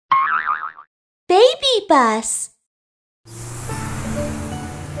BabyBus.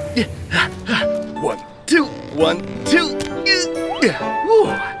 1, 2, 1, 2.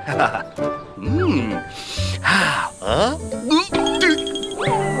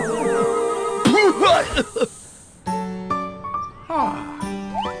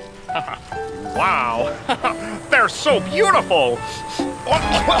 Wow, they're so beautiful.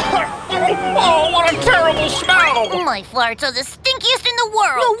 Oh, what a terrible smell! My farts are the stinkiest in the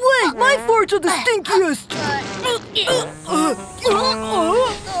world. No way! My farts are the stinkiest!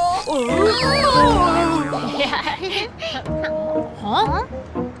 Huh?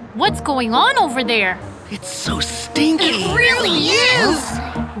 What's going on over there? It's so stinky. It really is.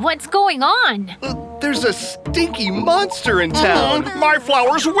 What's going on? There's a stinky monster in town. My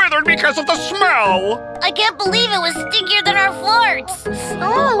flowers withered because of the smell. I can't believe it was stinkier than our farts.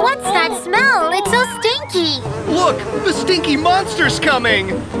 Oh, what's that smell? It's so stinky. Look, the stinky monster's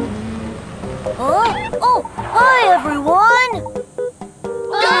coming. Oh, hi everyone!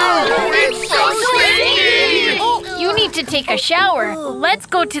 It's so stinky! You need to take a shower. Let's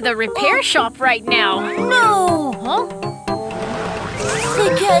go to the repair shop right now. No! Huh?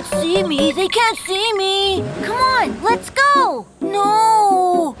 They can't see me! They can't see me! Come on, let's go.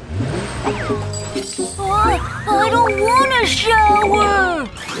 No! I don't want a shower!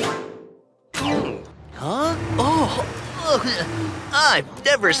 Huh? Oh, I've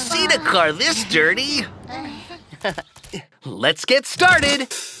never seen a car this dirty. Let's get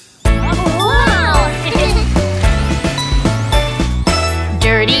started. Wow!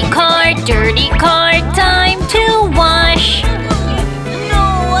 Dirty car, time to wash. No,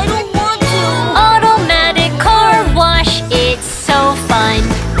 I don't want to! Automatic car wash, it's so fun.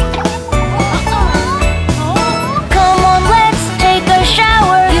 Come on, let's take a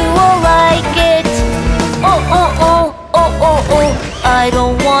shower! You will like it! Oh, I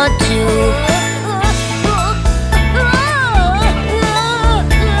don't want to!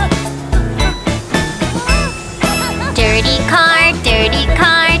 Dirty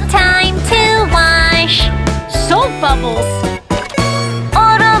car, time to wash. Soap bubbles.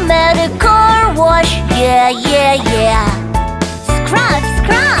 Automatic car wash! Yeah! Scrub!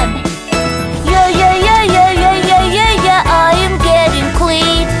 Yeah! I am getting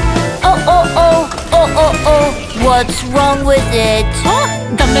clean! Oh! What's wrong with it? Huh?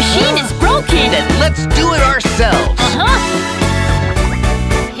 The machine is broken. Then let's do it ourselves.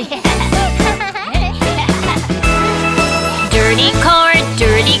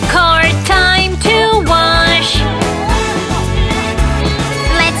 Dirty car, time to wash.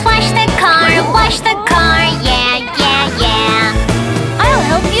 Let's wash the car, yeah. I'll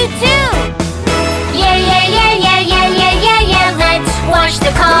help you too! Yeah. Let's wash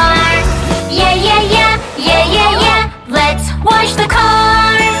the car. Yeah. Let's wash the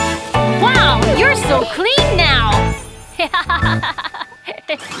car. Wow, you're so clean now.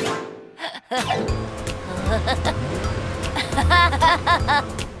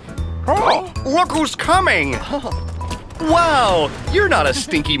 Oh, look who's coming. Wow, you're not a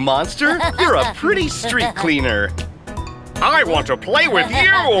stinky monster. You're a pretty street cleaner. I want to play with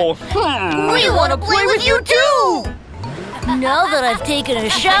you. We want to play with you too. Now that I've taken a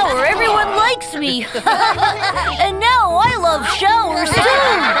shower, everyone likes me! And now I love showers too!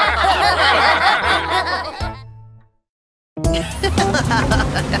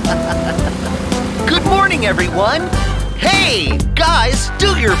 Good morning, everyone! Hey, guys,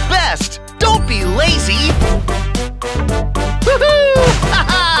 do your best! Don't be lazy! Woohoo!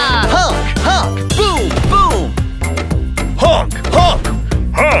 Honk, boom, boom! Honk!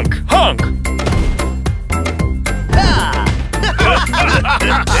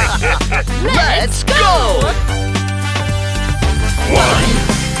 Let's go! 1,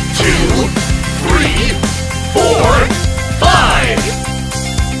 2, 3, 4, 5!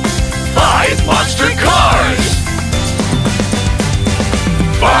 5 monster cars!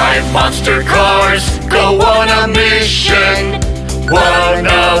 5 monster cars go on a mission. One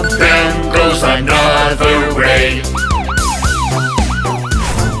of them goes another way.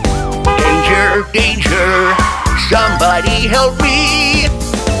 Danger! Somebody help me!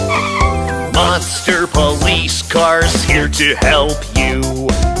 Monster police cars here to help you.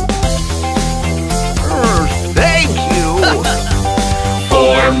 Thank you!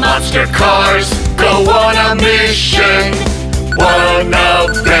 4 monster cars go on a mission. One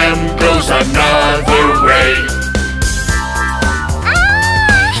of them goes another way.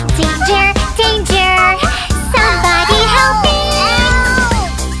 Danger! Somebody help me!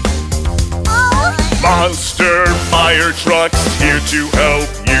 Monster fire trucks here to help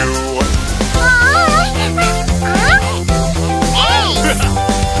you.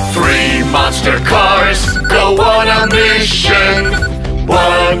 monster cars go on a mission.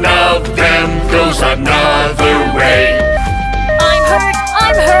 One of them goes another way. I'm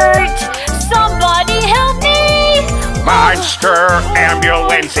hurt! Somebody help me! Monster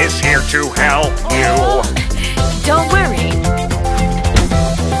ambulance is here to help you. Don't worry.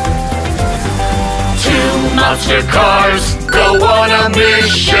 Two monster cars go on a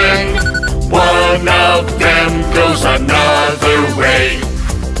mission. One of them goes another way.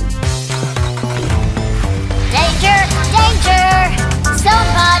 Danger! Danger!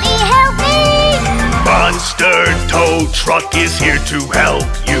 Somebody help me! Monster tow truck is here to help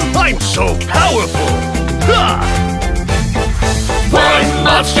you. I'm so powerful. Ha! One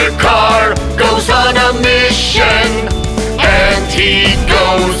monster car goes on a mission, and he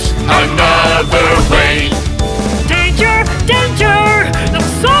goes another way. Danger! Danger!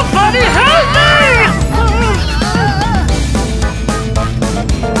 Somebody help me!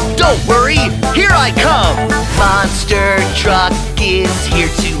 Don't worry, here I come! Monster truck is here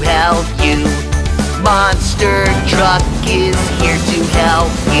to help you. Monster truck is here to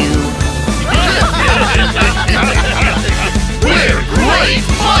help you. We're great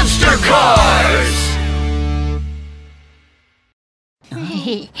monster cars!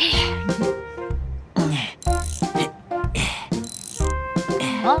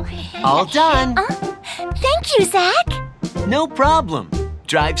 All done. Thank you, Zach. No problem.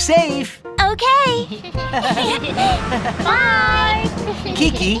 Drive safe. Okay. Bye.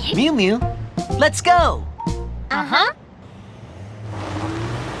 Kiki, Mew Mew, let's go. Uh-huh.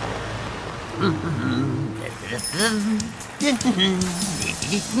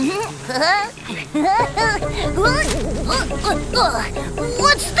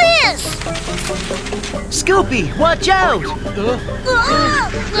 What's this? Scoopy, watch out!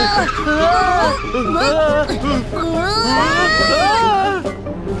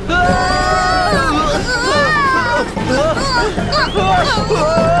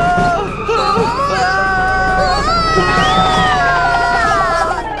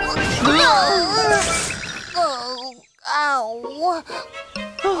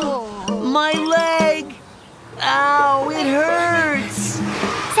 My leg! Ow, it hurts!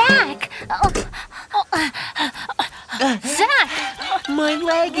 Zach! Zach! My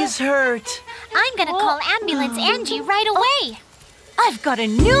leg is hurt. I'm gonna call Ambulance Angie right away. I've got a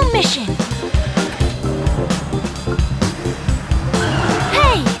new mission.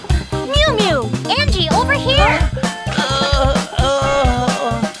 Hey! Mew Mew! Angie, over here!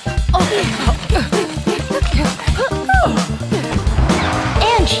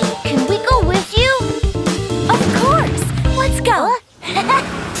 Angie, can we go with you? Of course! Let's go!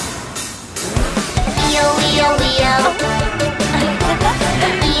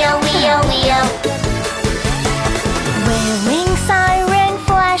 Wee-oh. Wee-oh. Wailing siren,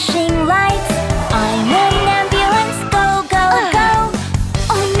 flashing lights. I'm an ambulance, go, go, go.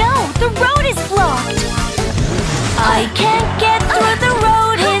 Oh no! The road is blocked! I can't get through, the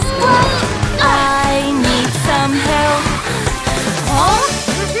road is blocked. I need some help.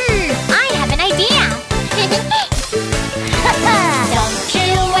 I have an idea. Don't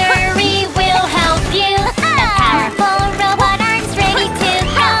you worry, we'll help you. The powerful robot arms ready to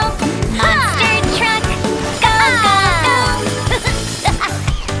go. Monster truck, go, go, go.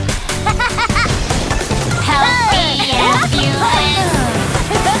 Help me, ambulance.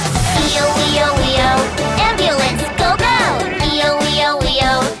 Wee-oh. Ambulance, go, go.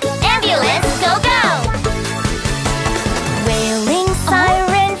 Wee-oh. Ambulance, go, go. Wailing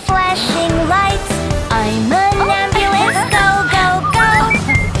siren, flashing lights. I'm an ambulance, go, go, go.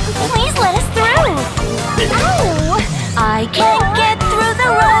 Please let us through! Ow! I can't get through, the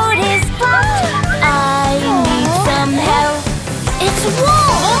road is blocked. I need some help. It's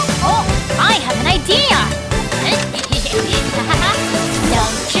Wall! I have an idea!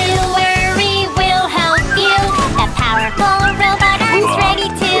 Don't you worry, we'll help you. The powerful robot arms ready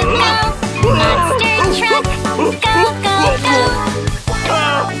to go. Monster truck, go, go, go.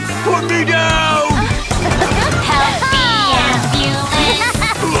 Put me down! Help me, ambulance.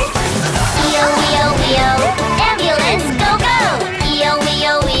 Wee-oh. Ambulance, go, go.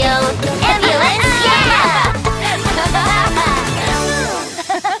 Wee-oh. Ambulance, yeah!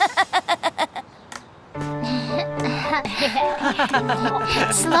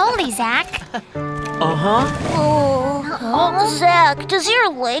 Slowly, Zach. Oh, Zach, does your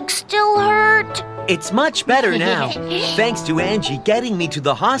leg still hurt? It's much better now. Thanks to Angie getting me to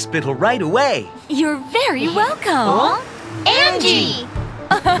the hospital right away. You're very welcome! Angie!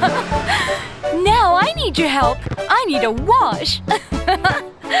 Now I need your help. I need a wash.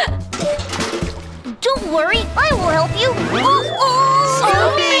 Don't worry, I will help you.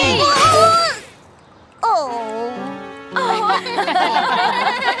 Scoopy!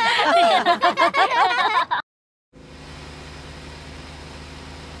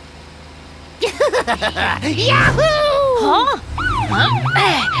 Yahoo! Huh?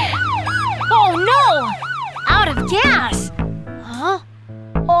 Oh no! Out of gas! Huh?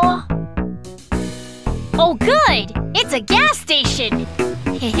 Oh good! It's a gas station!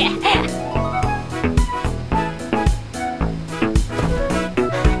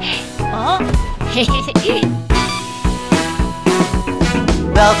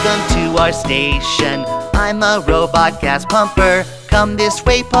 Welcome to our station. I'm a robot gas pumper. Come this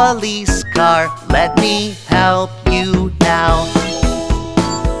way, police car. Let me help you now.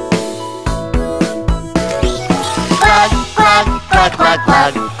 Plug, plug, plug, plug,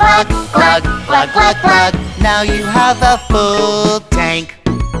 plug, plug, plug, plug, plug, plug. Now you have a full tank.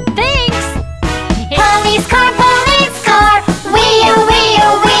 Thanks! Police car, wee-oo,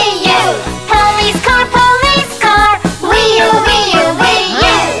 wee-oo, wee-oo. Police car, wee-oo, wee-oo,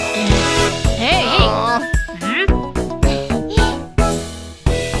 wee-oo. Hey!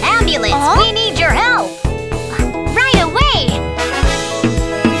 Ambulance, we need your help! Right away!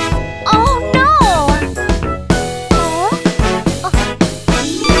 Oh no!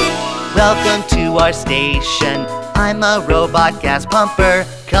 Welcome to our station. I'm a robot gas pumper.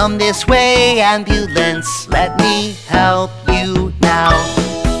 Come this way, ambulance. Let me help you now.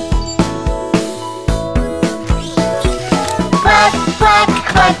 Plug, plug,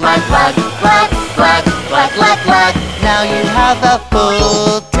 plug, plug, plug, plug, plug, plug, plug, plug. Now you have a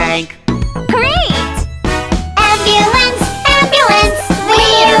full tank. Great! Ambulance, ambulance,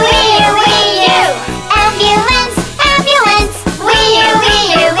 wee-oo, wee-oo, wee-oo. Ambulance, ambulance, wee-oo,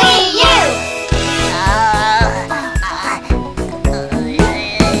 wee-oo, wee-oo.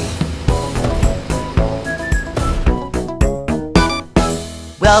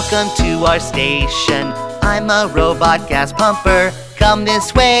 Welcome to our station. I'm a robot gas pumper. Come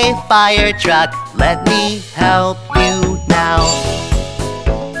this way, fire truck. Let me help you now.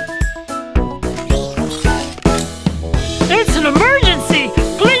 It's an emergency!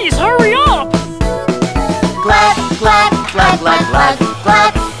 Please hurry up! Glug, glug, glug, glug, glug,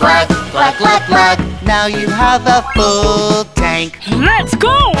 glug, glug, glug, glug, glug. Now you have a full tank. Let's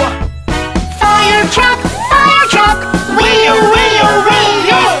go! Fire truck, wee-oo, wee-oo,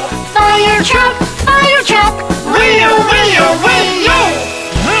 wee-oo. Fire truck, wee-oo, wee-oo, wee-oo.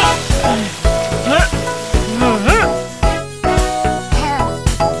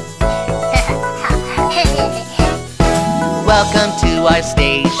 Welcome to our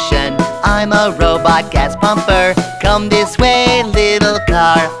station. I'm a robot gas pumper. Come this way, little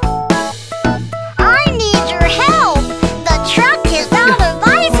car. I need your help. The truck is out of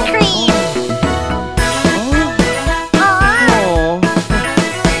ice cream.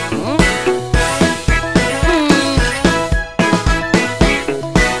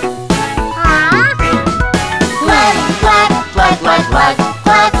 Plug, plug, plug, plug, plug,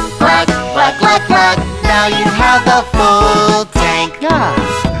 plug, plug, plug, plug, plug. Now you have a full tank.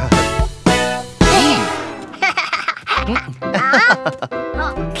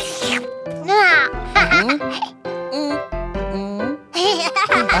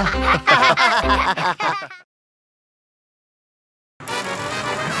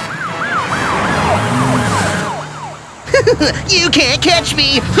 You can't catch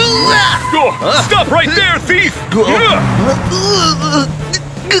me! Oh, stop right there, thief!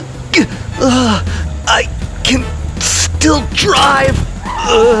 I can still drive.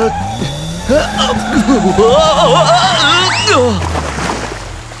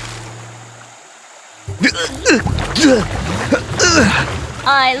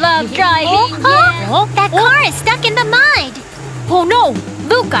 I love driving, yeah. That car is stuck in the mud. Oh no!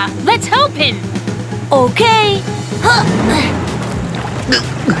 Luca, let's help him! Okay.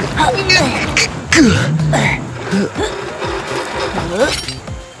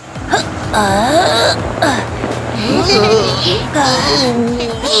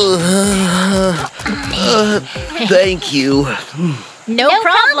 Thank you. No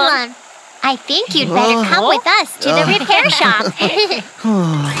problem. I think you'd better come with us to the repair shop.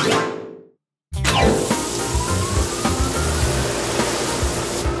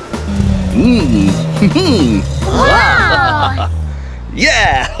 Wow!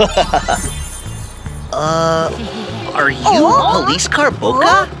 Yeah. Are you Police Car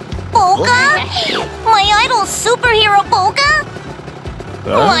Boca? Boca? My idol superhero Boca?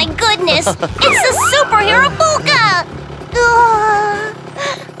 Oh my goodness, it's the superhero Boca!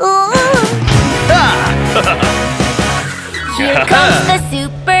 Here comes the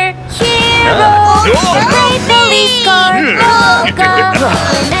superhero! Great Police car Boca!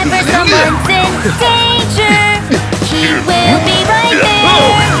 Whenever someone's in danger, he will be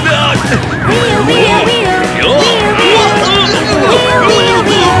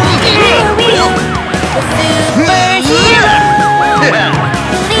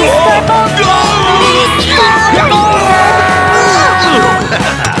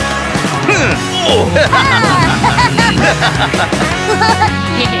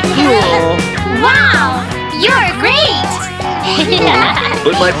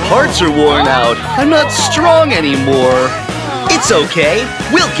But my parts are worn out. I'm not strong anymore. It's okay.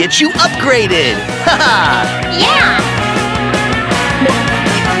 We'll get you upgraded. Haha! Yeah!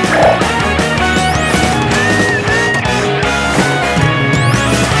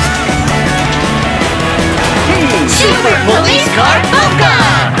 Super Police Car Polka!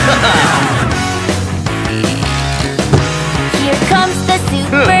 Here comes the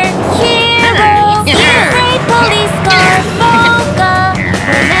superhero. Great police car polka.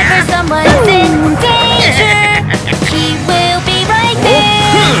 Whenever someone's in danger, he will be right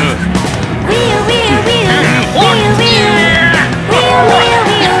there. Wheel, wheel, wheel, wheel, wheel, wheel, wheel,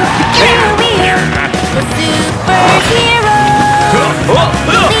 wheel, wheel, wheel. The superhero.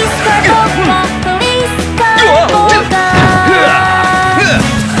 Police car polka. Police car polka.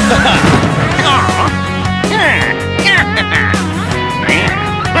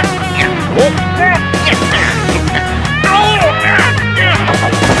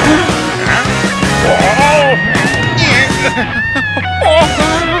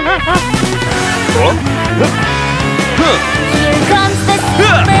 Here comes the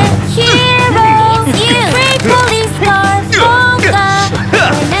superhero. Great police car polka.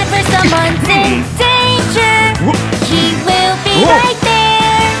 Whenever someone's in danger, he will be right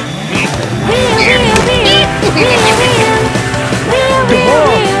there. Wheel, wheel, wheel, wheel, wheel, wheel,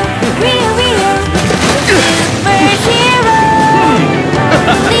 wheel, wheel, wheel, wheel. Superhero.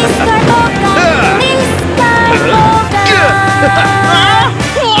 Police car polka. Police car polka.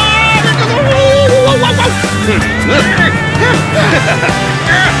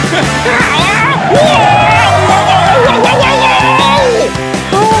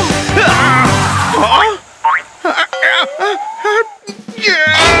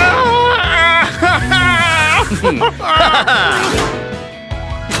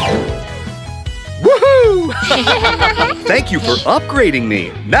 Woohoo! Thank you for upgrading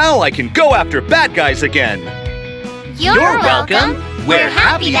me. Now I can go after bad guys again. You're welcome. We're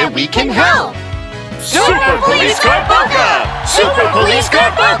happy that we can help. Super Police Car Polka! Super Police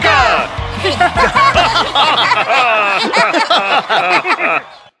Car Polka!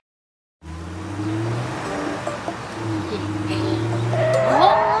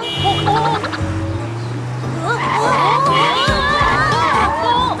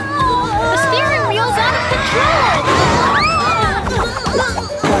 The steering wheel's out of control!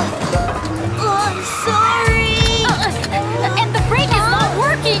 I'm sorry. And the brake is not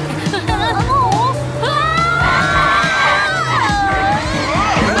working!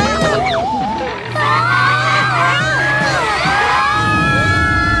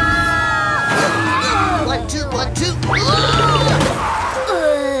 One, two, one, two.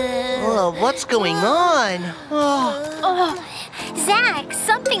 Oh, what's going on? Oh, Zach,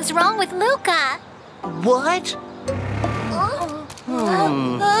 something's wrong with Luca. what?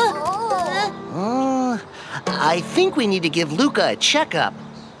 I think we need to give Luca a checkup.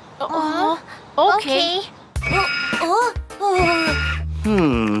 Okay. Oh,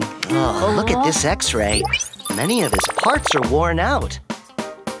 look at this x-ray. Many of his parts are worn out.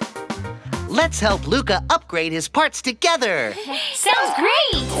 Let's help Luca upgrade his parts together. Sounds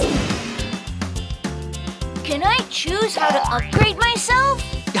great! Can I choose how to upgrade myself?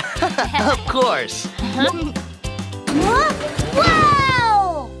 Of course.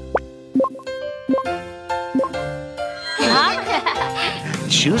 Wow!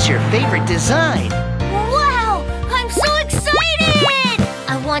 Choose your favorite design. Wow! I'm so excited!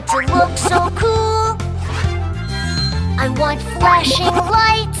 I want to look so cool. I want flashing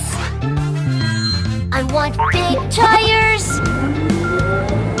lights. I want big tires.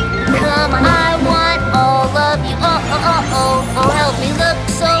 Come on, I want all of you. Oh, oh, oh, oh. Oh, help me look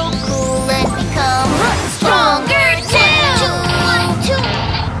so cool and become stronger too. One, two.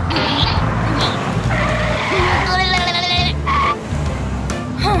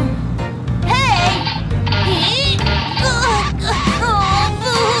 Hey!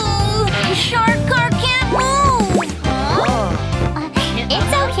 The shark car can't move.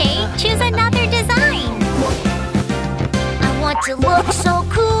 It's okay. Choose another design. I want to look so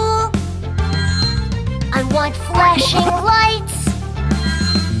cool. I want flashing lights.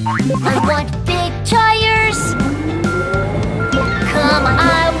 I want big tires. Come on,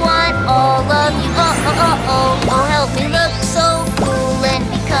 I want all of you. Oh, oh, oh, oh. Oh, help me look so cool and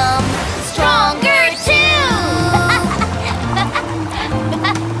become stronger too.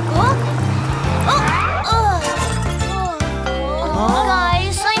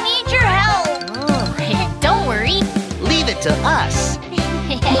 Guys, I need your help. Don't worry. Leave it to us.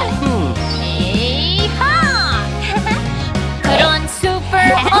 Hey-ha! Put on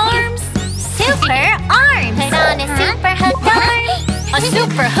super arms. Super arms. Put on a super hook arm. A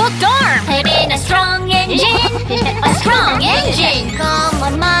super hooked arm. Put in a strong engine. A strong engine. Come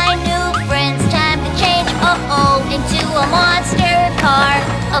on, my new friends, time to change, into a monster car.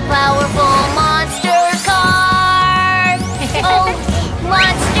 A powerful monster car. Oh,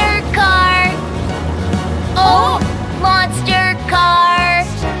 monster car. Oh, monster car.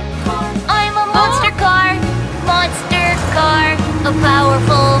 I'm a monster car. Monster car. A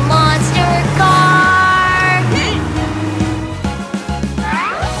powerful monster car.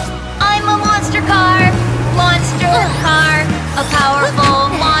 I'm a monster car. Monster car. A powerful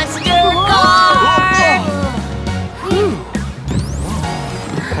monster car.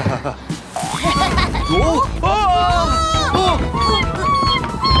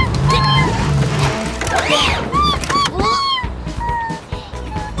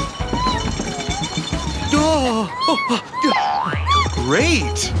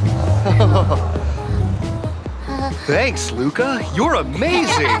 Great! Thanks, Luca. You're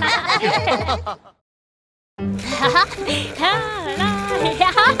amazing.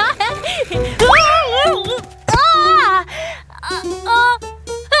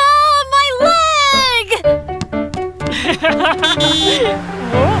 My leg!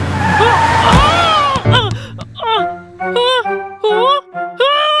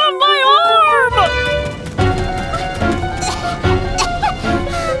 My arm!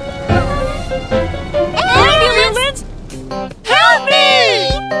 Ambulance! Help me!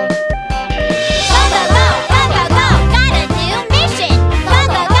 Go, go, go, go, go, go. Got a new mission. Go,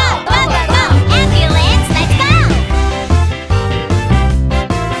 go, go, go, go, go. Ambulance, let's go.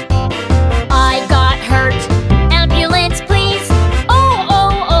 I got hurt. Ambulance, please. Oh,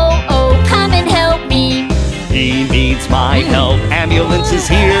 oh, oh, oh, come and help me. He needs my help. Ambulance is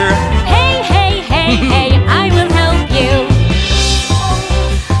here. Hey, hey, hey, hey, I will help you.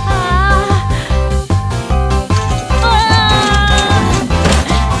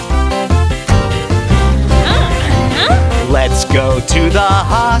 Let's go to the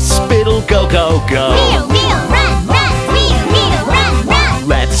hospital. Go, go, go. Wheel, wheel, run, run. Wheel, wheel, run, run.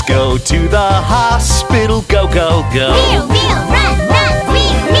 Let's go to the hospital. Go, go, go. Wheel, wheel, run, run.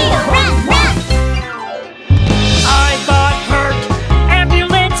 Wheel, wheel, run, run. I got hurt.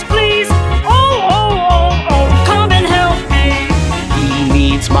 Ambulance, please. Oh, oh, oh, oh, come and help me. He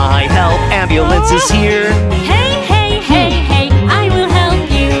needs my help. Ambulance is here. Hey, hey, hey, hey, I will help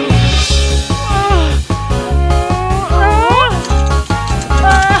you.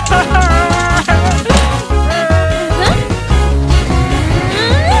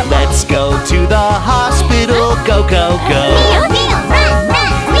 Let's go to the hospital. Go, go, go. Wheel, wheel, run,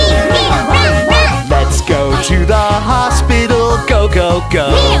 run. Wheel, wheel, run, run. Let's go to the hospital. Go, go, go.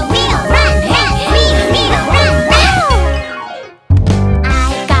 Wheel, wheel, run, run. Wheel, wheel, run, run. I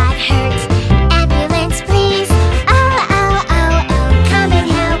got hurt. Ambulance, please. Oh, oh, oh, oh. Come and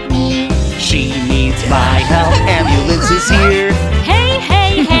help me. She needs my help. Ambulance is here. Hey,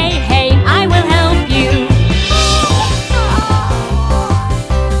 hey, hey, hey, I will help you.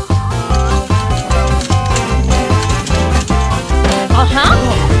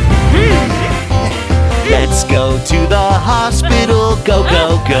 Let's go to the hospital. Go,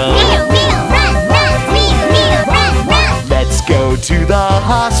 go, go. Wheel, wheel, run, run. Wheel, wheel, run, run. Let's go to the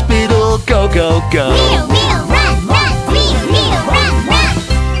hospital. Go, go, go. Wheel, wheel, run, run. Wheel, wheel, run, run.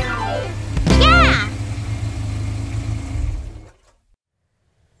 Yeah.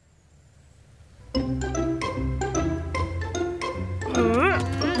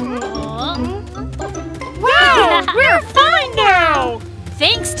 Wow, we're fine now!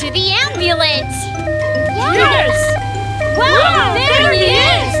 Thanks to the ambulance! Yes! Wow, there he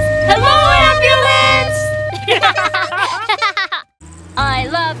is! Hello, ambulance! I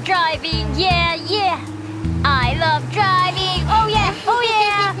love driving, yeah, yeah! I love driving, oh yeah, oh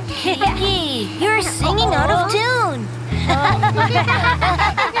yeah! Hey, you're singing out of tune.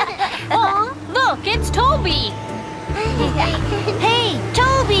 Oh, look, it's Toby! Hey,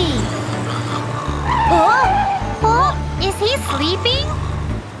 Toby. Oh, is he sleeping?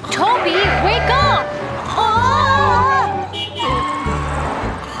 Toby, wake up!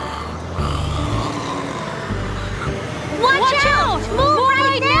 Watch out! Move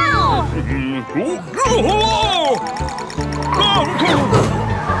right now!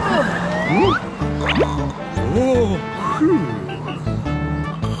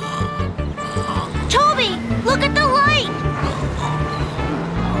 Toby, look at the light.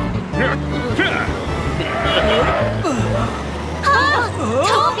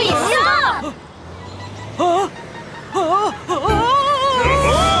 Toby, stop!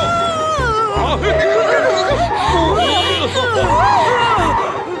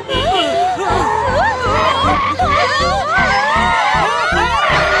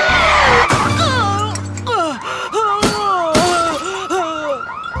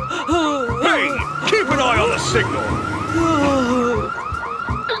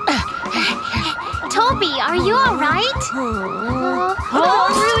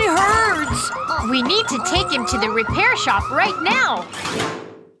 We need to take him to the repair shop right now.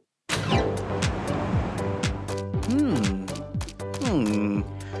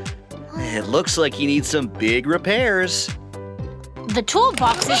 It looks like he needs some big repairs. The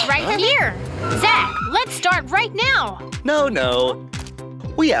toolbox is right here. Zach, let's start right now. No.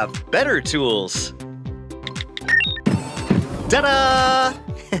 We have better tools. Ta-da!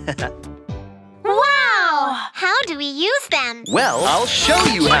 Wow! How do we use them? Well, I'll show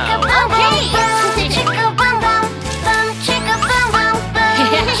you how. Okay! Chicka boom boom, boom, chicka boom boom, boom,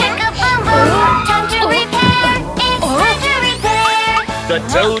 chicka boom boom. Time to repair. It's time to repair. The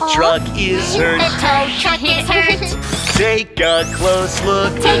tow truck is hurt. The tow truck is hurt. Take a close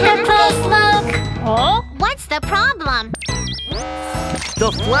look. Take a close look. Oh? What's the problem?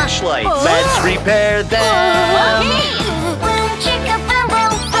 The flashlight. Let's repair them. Okay. Boom, chicka boom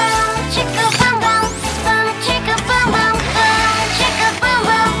boom, boom, chicka boom boom, boom, chicka boom boom, boom, chicka boom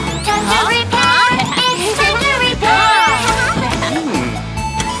boom. Time to repair. It's time to repair.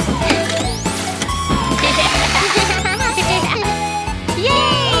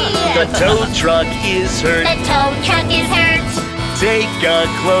 Yay! The tow truck is hurt. The tow truck is hurt. Take a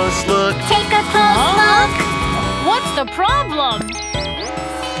close look. Take a close look. What's the problem?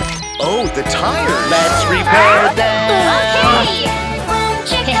 Oh, the tires. Let's repair them. Okay. Boom,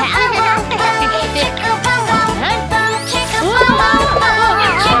 chicka boom boom, boom, chicka boom boom, boom, chicka boom boom, boom,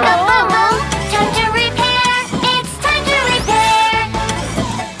 chicka boom boom. Time to repair. It's time to repair.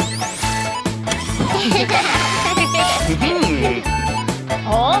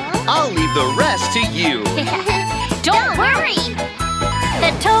 I'll leave the rest to you. Don't worry.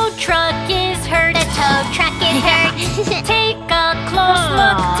 The tow truck is hurt. The tow truck is hurt. Take a close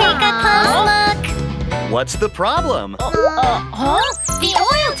look. Take a close look. What's the problem? The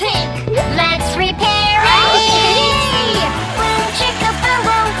oil tank. Let's repair it. Boom, chicka boom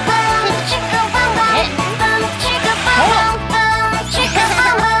boom, boom, chicka boom boom, boom, chicka boom boom, boom, chicka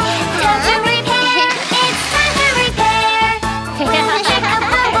boom boom. Time to repair. It's time to repair. Boom, chicka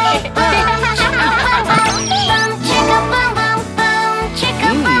boom boom, boom, chicka boom boom, boom, chicka boom boom, boom, chicka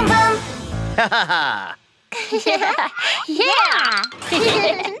boom boom. Ha ha ha! Yeah.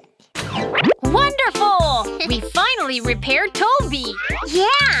 Wonderful! We finally repaired Toby.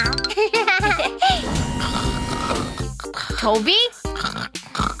 Yeah. Toby?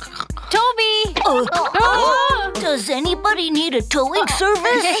 Toby! Does anybody need a towing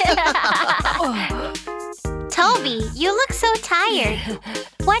service? Toby, you look so tired.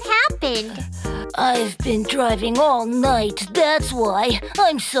 What happened? I've been driving all night, that's why.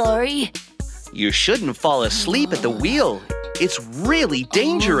 I'm sorry. You shouldn't fall asleep at the wheel. It's really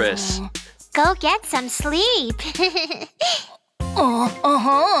dangerous. Go get some sleep.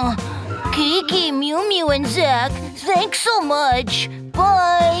 Kiki, Mew Mew, and Zach, thanks so much.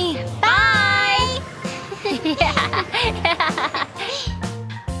 Bye. Bye.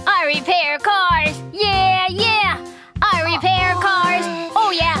 I repair cars. Yeah. I repair cars.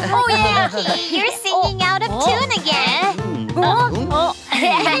 Oh yeah. You're singing out of tune again. Vroom, vroom,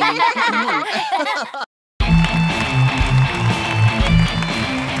 vroom, vroom, vroom.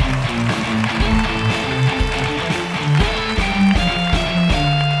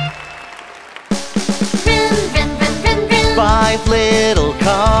 5 little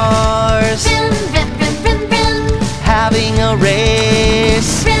cars Vroom, vroom, vroom, vroom, vroom. having a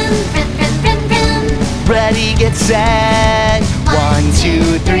race. Vroom, vroom, vroom, vroom, vroom. Ready, get set. 1,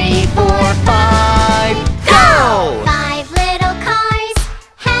 2, 3, 4, 5. Go! 5 little cars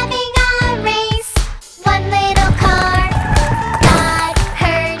having a race. 1 little car got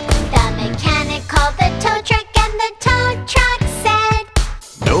hurt. The mechanic called the tow truck, and the tow truck said,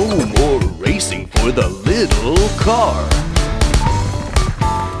 No more racing for the little car.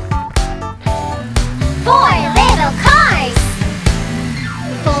 4 little cars.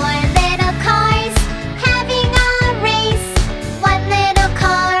 4 little cars having a race. 1 little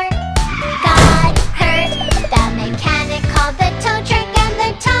car got hurt. The mechanic called the tow truck, and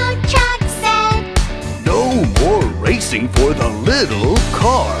the tow truck said, No more racing for the little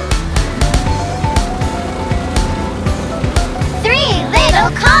car. 3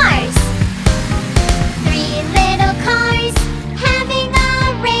 little cars. 3 little cars having a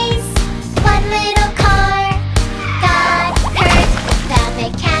race. 1 little car got hurt. The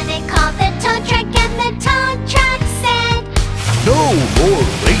mechanic called the tow truck, and the tow truck said, No more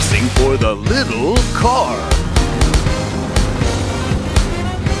racing for the little car.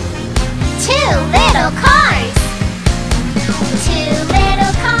 2 little cars. 2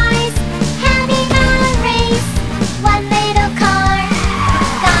 little cars having a race. 1 little car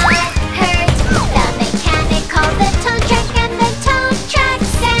got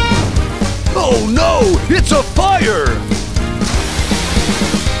Oh no! It's a fire!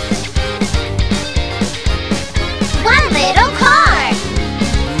 One little car.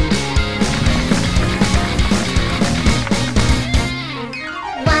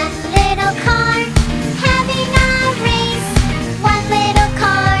 One little car having a race. One little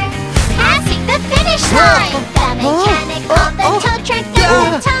car passing the finish line. The mechanic called the tow truck. The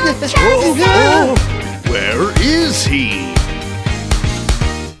tow truck said, Where is he?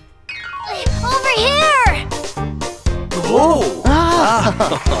 over here. Oh!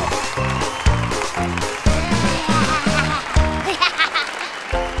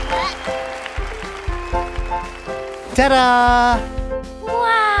 Ta-da!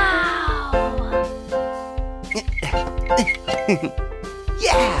 Wow!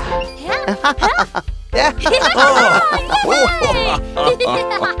 Yeah! Yeah!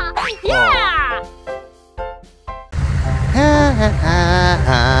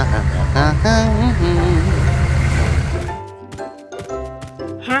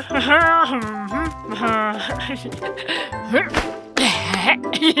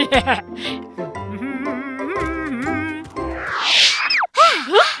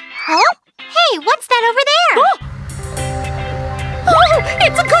 Oh, hey, what's that over there? Oh,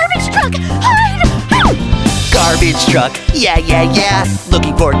 it's a garbage truck! Hide! Garbage truck, yeah, yeah, yeah.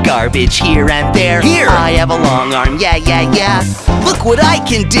 Looking for garbage here and there. Here! I have a long arm, yeah, yeah, yeah. Look what I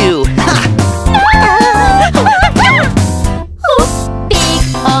can do! Ha! Big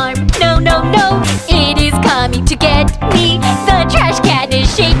arm, no, no, no. It is coming to get me. The trash can is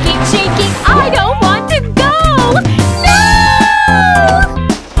shaking, shaking. I don't want to go.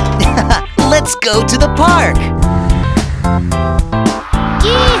 No! Let's go to the park!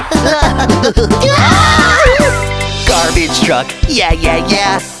 Garbage truck, yeah, yeah,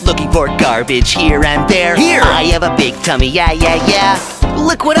 yeah. Looking for garbage here and there. Here! I have a big tummy, yeah, yeah, yeah.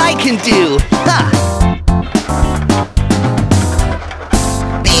 Look what I can do! Ha!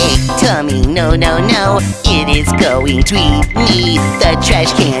 Big tummy, no, no, no. It is going to eat me. The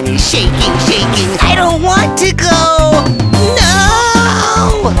trash can is shaking, shaking. I don't want to go!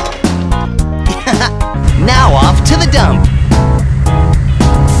 No! Now off to the dump.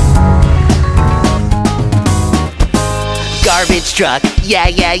 Garbage truck, yeah,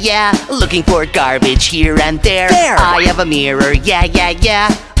 yeah, yeah. Looking for garbage here and there. There! I have a mirror, yeah, yeah, yeah.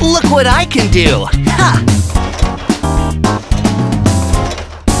 Look what I can do! Ha!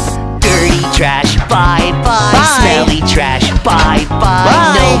 Dirty trash, bye, bye. Smelly trash, bye,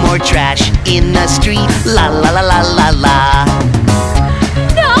 bye. No more trash in the street, la, la, la, la, la, la.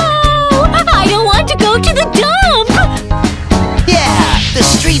 No! I don't want to go to the dump! Yeah, the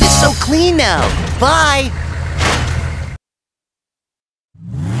street is so clean now. Bye.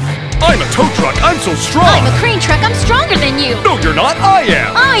 I'm a tow truck. I'm so strong. I'm a crane truck. I'm stronger than you. No, you're not. I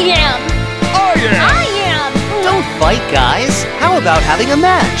am. I am. I am. I am. Don't fight, guys. How about having a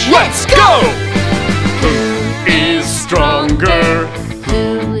match? Let's go! Who is stronger?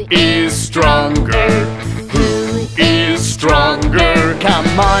 Who is stronger? Who is stronger?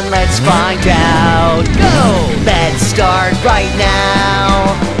 Come on, let's find out. Go! Let's start right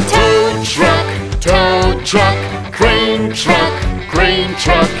now. Tow truck, crane truck, crane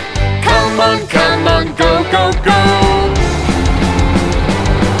truck. Come on, go, go, go.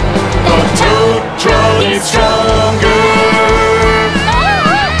 The tow truck is stronger.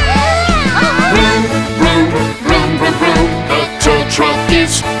 Vroom, vroom, vroom, vroom, vroom. The tow truck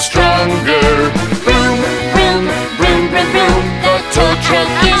is stronger. Vroom, vroom, vroom, vroom, vroom. The tow truck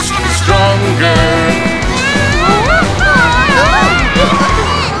is stronger.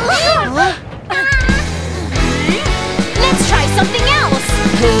 Let's try something else.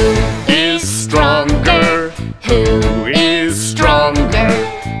 Who is stronger? Who is stronger?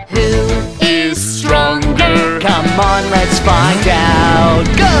 Who is stronger? Come on, let's find out.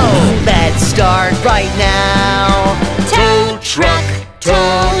 Go! Let's start right now. Tow truck,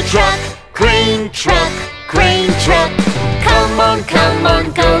 crane truck, crane truck. Come on,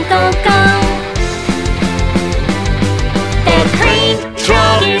 go, go, go. The crane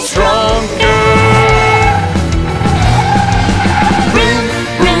truck is stronger. Vroom,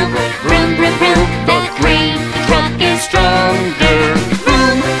 vroom, vroom, vroom, vroom. The crane truck is stronger.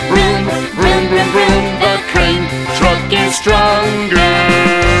 Vroom, vroom, vroom, vroom, vroom. The crane truck is stronger.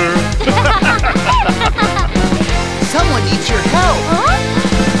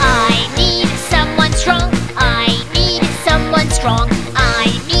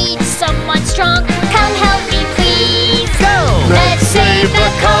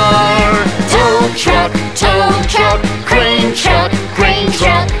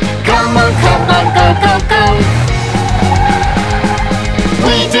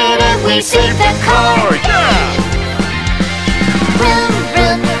 We did it, we saved the car! Yeah! Vroom,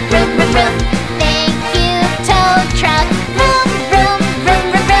 vroom, vroom, vroom, vroom. Thank you, tow truck. Vroom, vroom, vroom,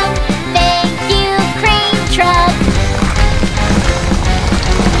 vroom, vroom. Thank you, crane truck.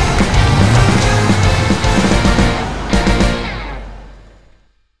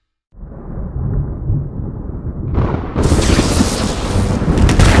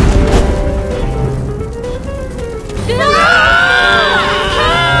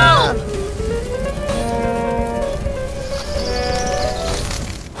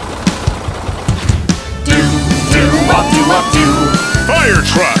 Fire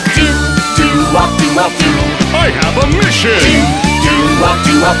truck! Do-do-wop-do-wop-do. I have a mission!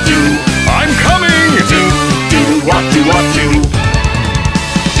 Do-do-wop-do-wop-do. I'm coming! Do-do-wop-do-wop-do.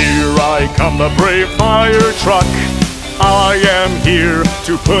 Here I come, the brave fire truck. I am here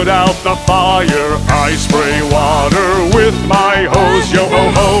to put out the fire. I spray water with my hose. Yo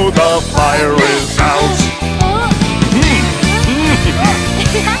ho ho, the fire is out.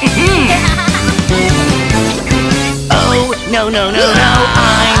 Oh, no, no, no, no,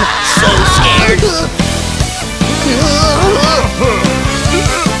 I'm so scared.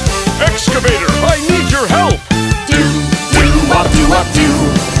 Excavator, I need your help! Do-do-wop-do-wop-do.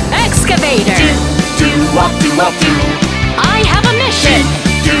 Excavator! Do-do-wop-do-wop-do. I have a mission!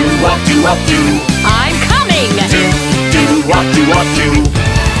 Do-do-wop-do-wop-do. I'm coming! Do-do-wop-do-wop-do.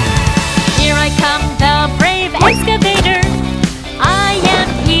 Here I come, the brave excavator. I am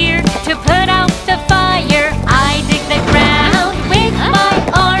here to put out the fire. I dig the ground with my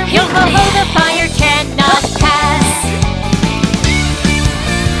arm. Yo ho ho, the fire cannot pass.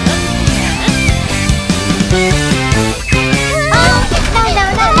 Oh, no, no,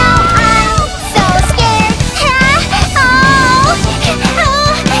 no, no, I'm so scared. Oh,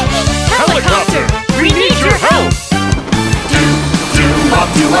 Helicopter, we need your help!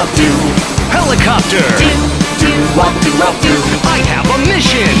 Do-do-wop-do-wop-do. Helicopter! Do-do-wop-do-wop-do. I have a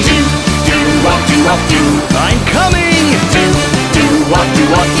mission! Do-do-wop-do-wop-do. I'm coming!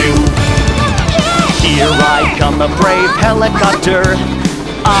 Do-do-wop-do-wop-do. Here I come, the brave helicopter.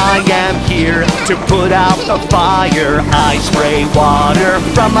 I am here to put out the fire. I spray water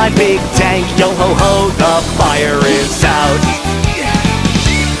from my big tank. Yo ho ho, the fire is out.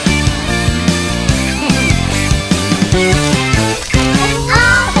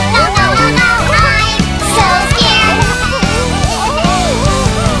 oh, no, no, no, no, I'm so scared.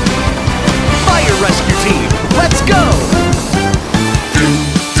 Fire rescue team, let's go!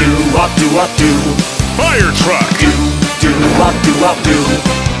 Do-do-wop-do-wop-do. Fire truck! Do-do-wop-do-wop-do.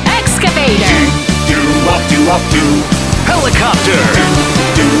 Excavator! Do-do-wop-do-wop-do. Helicopter!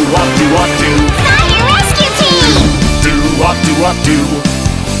 Do-do-wop-do-wop-do. Fire rescue team. Do-do-wop-do-wop-do.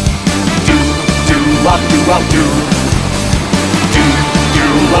 Do-do-wop-do-wop-do.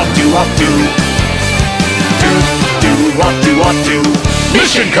 Do-do-wop-do-wop-do. Do-do-wop-do-wop-do.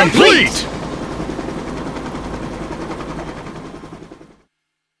 Mission complete!